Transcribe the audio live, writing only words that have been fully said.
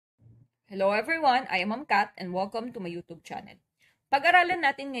Hello everyone, I am Ma'am Kat and welcome to my YouTube channel. Pag-aralan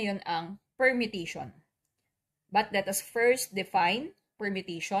natin ngayon ang permutation. But let us first define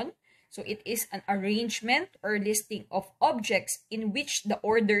permutation. So it is an arrangement or listing of objects in which the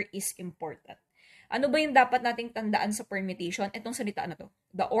order is important. Ano ba yung dapat nating tandaan sa permutation? Itong salita na to.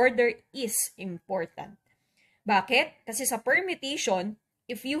 The order is important. Bakit? Kasi sa permutation,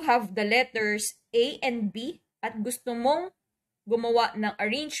 if you have the letters A and B at gusto mong gumawa ng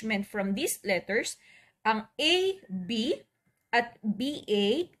arrangement from these letters, ang A, B, at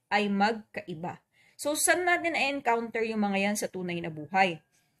BA ay magkaiba. So, saan natin na-encounter yung mga yan sa tunay na buhay?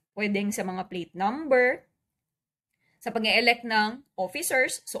 Pwedeng sa mga plate number, sa pag-elect ng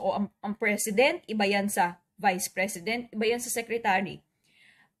officers, so ang president, iba yan sa vice president, iba yan sa secretary.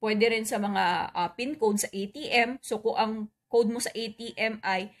 Pwede rin sa mga PIN code sa ATM, so kung ang code mo sa ATM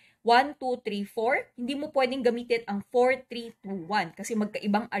ay 1, 2, 3, 4, hindi mo pwedeng gamitin ang 4, 3, 2, 1 kasi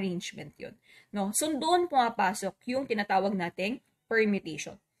magkaibang arrangement yun. No? So, doon pumapasok yung tinatawag nating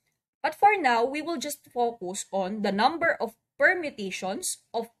permutation. But for now, we will just focus on the number of permutations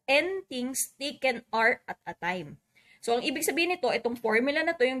of n things taken are at a time. So, ang ibig sabihin nito, itong formula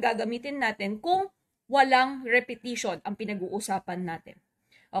na to yung gagamitin natin kung walang repetition ang pinag-uusapan natin.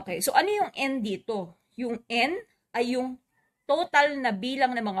 Okay, so ano yung n dito? Yung n ay yung total na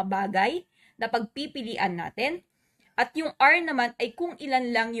bilang ng mga bagay na pagpipilian natin. At yung R naman ay kung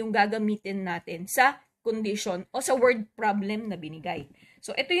ilan lang yung gagamitin natin sa condition o sa word problem na binigay.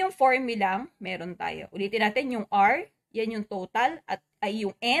 So, ito yung formulang meron tayo. Ulitin natin yung R, yan yung total, at ay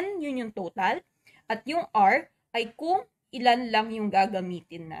yung N, yun yung total, at yung R ay kung ilan lang yung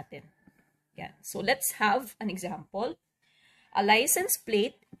gagamitin natin. Yan. So, let's have an example. A license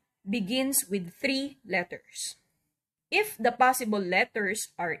plate begins with 3 letters. If the possible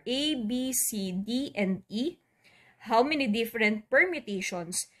letters are A, B, C, D, and E, how many different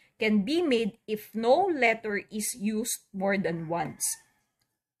permutations can be made if no letter is used more than once?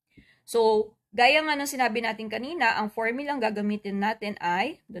 So, gaya nga ng sinabi natin kanina, ang formulang gagamitin natin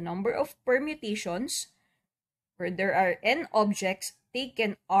ay the number of permutations where there are n objects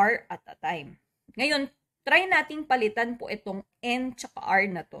taken R at a time. Ngayon, try nating palitan po itong n tsaka R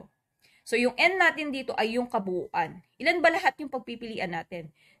na to. So, yung n natin dito ay yung kabuuan. Ilan ba lahat yung pagpipilian natin?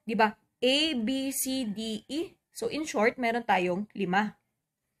 Di ba? A, B, C, D, E. So, in short, meron tayong 5.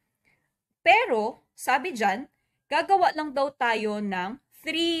 Pero, sabi dyan, gagawa lang daw tayo ng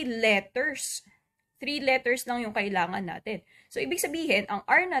 3 letters. 3 letters lang yung kailangan natin. So, ibig sabihin, ang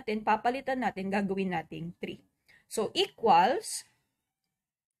R natin, papalitan natin, gagawin nating 3. So, equals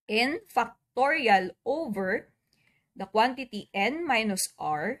n factorial over the quantity n minus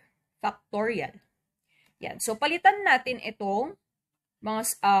R factorial. Yan. So, palitan natin itong mga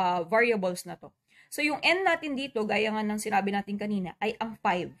variables na to. So, yung n natin dito, gaya nga ng sinabi natin kanina, ay ang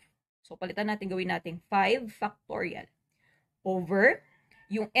 5. So, palitan natin, gawin natin 5 factorial. Over,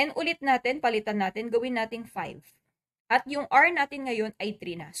 yung n ulit natin, palitan natin, gawin natin 5. At yung r natin ngayon ay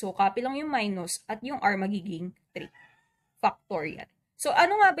 3 na. So, copy lang yung minus at yung r magiging 3 factorial. So,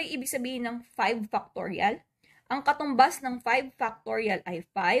 ano nga ba yung ibig sabihin ng 5 factorial? Ang katumbas ng 5 factorial ay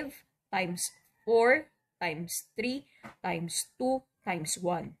 5 times 4 times 3 times 2 times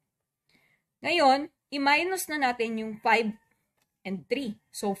 1. Ngayon, i-minus na natin yung 5 and 3.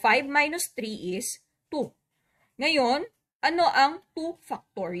 So, 5 minus 3 is 2. Ngayon, ano ang 2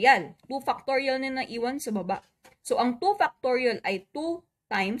 factorial? 2 factorial na naiwan sa baba. So, ang 2 factorial ay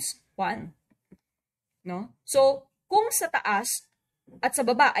 2 times 1. No? So, kung sa taas at sa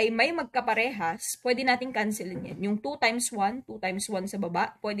baba ay may magkaparehas, pwede nating cancelin yan. Yung 2 times 1, 2 times 1 sa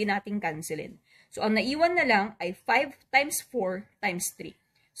baba, pwede nating cancelin. So, ang naiwan na lang ay 5 times 4 times 3.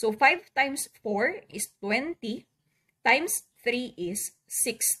 So, 5 times 4 is 20 times 3 is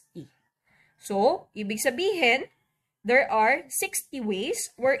 60. So, ibig sabihin, there are 60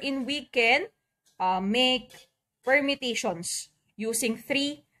 ways wherein we can make permutations using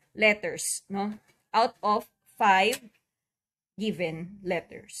 3 letters, no? Out of 5 given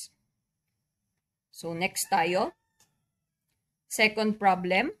letters. So, next tayo. Second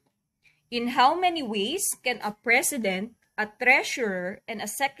problem. In how many ways can a president, a treasurer, and a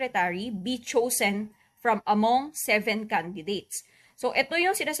secretary be chosen from among 7 candidates? So, ito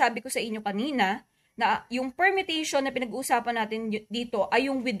yung sinasabi ko sa inyo kanina na yung permutation na pinag-uusapan natin dito ay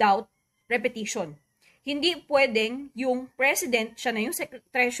yung without repetition. Hindi pwedeng yung president, siya na yung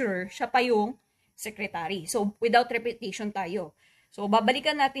treasurer, siya pa yung secretary. So, without repetition tayo. So,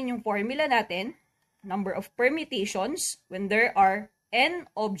 babalikan natin yung formula natin. Number of permutations when there are n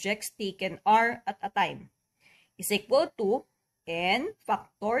objects taken R at a time is equal to n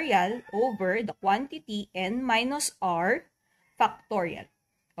factorial over the quantity n minus R factorial.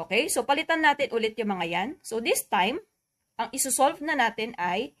 Okay, so palitan natin ulit yung mga yan. So this time, ang isosolve na natin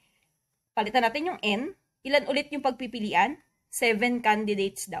ay, palitan natin yung n. Ilan ulit yung pagpipilian? 7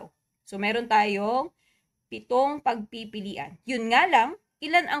 candidates daw. So meron tayong 7 pagpipilian. Yun nga lang,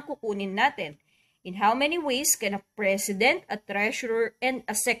 ilan ang kukunin natin? In how many ways can a president, a treasurer, and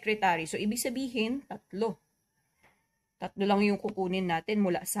a secretary? So ibig sabihin, 3. 3 lang yung kukunin natin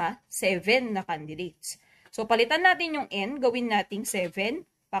mula sa 7 na candidates. So palitan natin yung n, gawin nating 7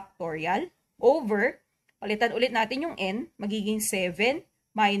 factorial over, palitan ulit natin yung n, magiging 7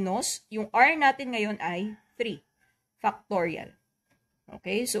 minus, yung r natin ngayon ay 3 factorial.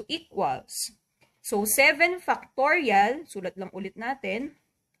 Okay, so equals. So 7 factorial, sulat lang ulit natin.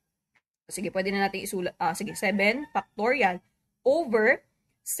 Sige, pwede na natin isulat. Sige, 7 factorial over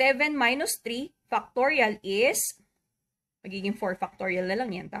 7 minus 3 factorial is, magiging 4 factorial na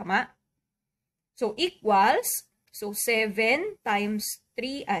lang yan, tama? So equals, so 7 times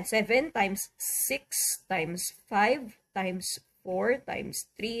 3, 7 times 6 times 5 times 4 times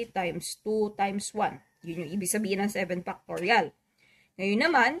 3 times 2 times 1. Yun yung ibig sabihin ng 7 factorial. Ngayon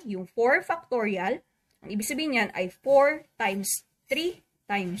naman, yung 4 factorial, ang ibig sabihin niyan ay 4 times 3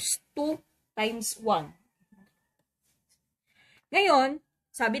 times 2 times 1. Ngayon,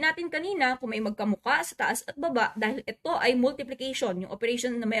 sabi natin kanina, kung may magkamuka sa taas at baba, dahil ito ay multiplication, yung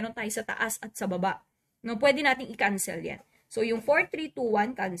operation na meron tayo sa taas at sa baba. No, pwede natin i-cancel yan. So, yung 4, 3,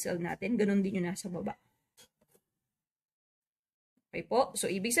 2, 1, cancel natin. Ganun din yung nasa baba. Okay po? So,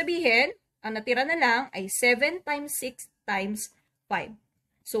 ibig sabihin, ang natira na lang ay 7 times 6 times 5.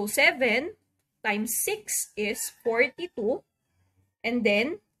 So, 7 times 6 is 42. And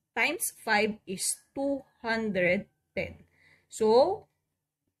then, times 5 is 210. So,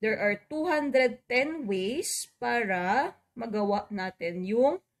 there are 210 ways para magawa natin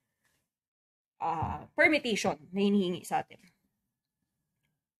yung permutation na hinihingi sa atin.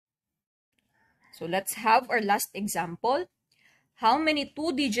 So, let's have our last example. How many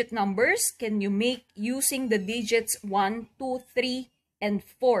 2-digit numbers can you make using the digits 1, 2, 3, and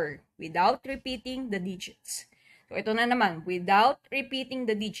 4 without repeating the digits? So, ito na naman, without repeating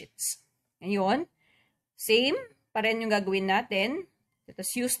the digits. Ngayon, same pa rin yung gagawin natin. Let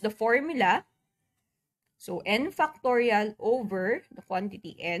us use the formula. So, n factorial over the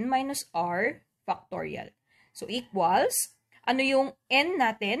quantity n minus r factorial. So, equals, ano yung n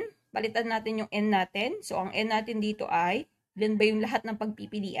natin? Balitan natin yung n natin. So, ang n natin dito ay, ilan ba yung lahat ng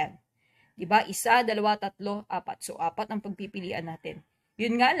pagpipilian? Diba? 1, 2, 3, 4. So, 4 ang pagpipilian natin.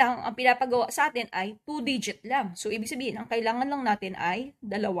 Yun nga lang, ang pinapagawa sa atin ay 2-digit lang. So, ibig sabihin, ang kailangan lang natin ay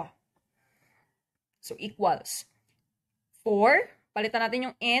 2. So, equals 4. Palitan natin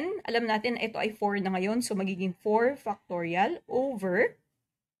yung n. Alam natin na ito ay 4 na ngayon. So, magiging 4 factorial over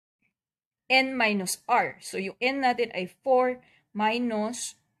n minus r. So, yung n natin ay 4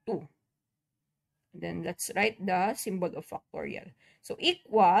 minus 2. And then, let's write the symbol of factorial. So,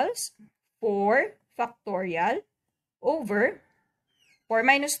 equals 4 factorial over 4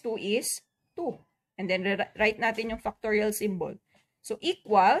 minus 2 is 2. And then, write natin yung factorial symbol. So,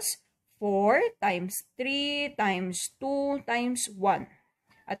 equals 4 times 3 times 2 times 1.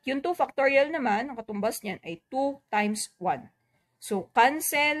 At yung 2 factorial naman, ang katumbas niyan ay 2 times 1. So,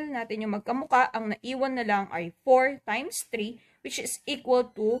 cancel natin yung magkamuka. Ang naiwan na lang ay 4 times 3, which is equal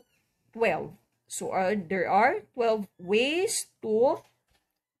to 12. So, there are 12 ways to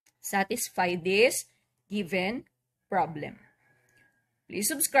satisfy this given problem. Please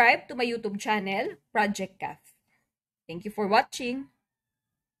subscribe to my YouTube channel, Project Cath. Thank you for watching.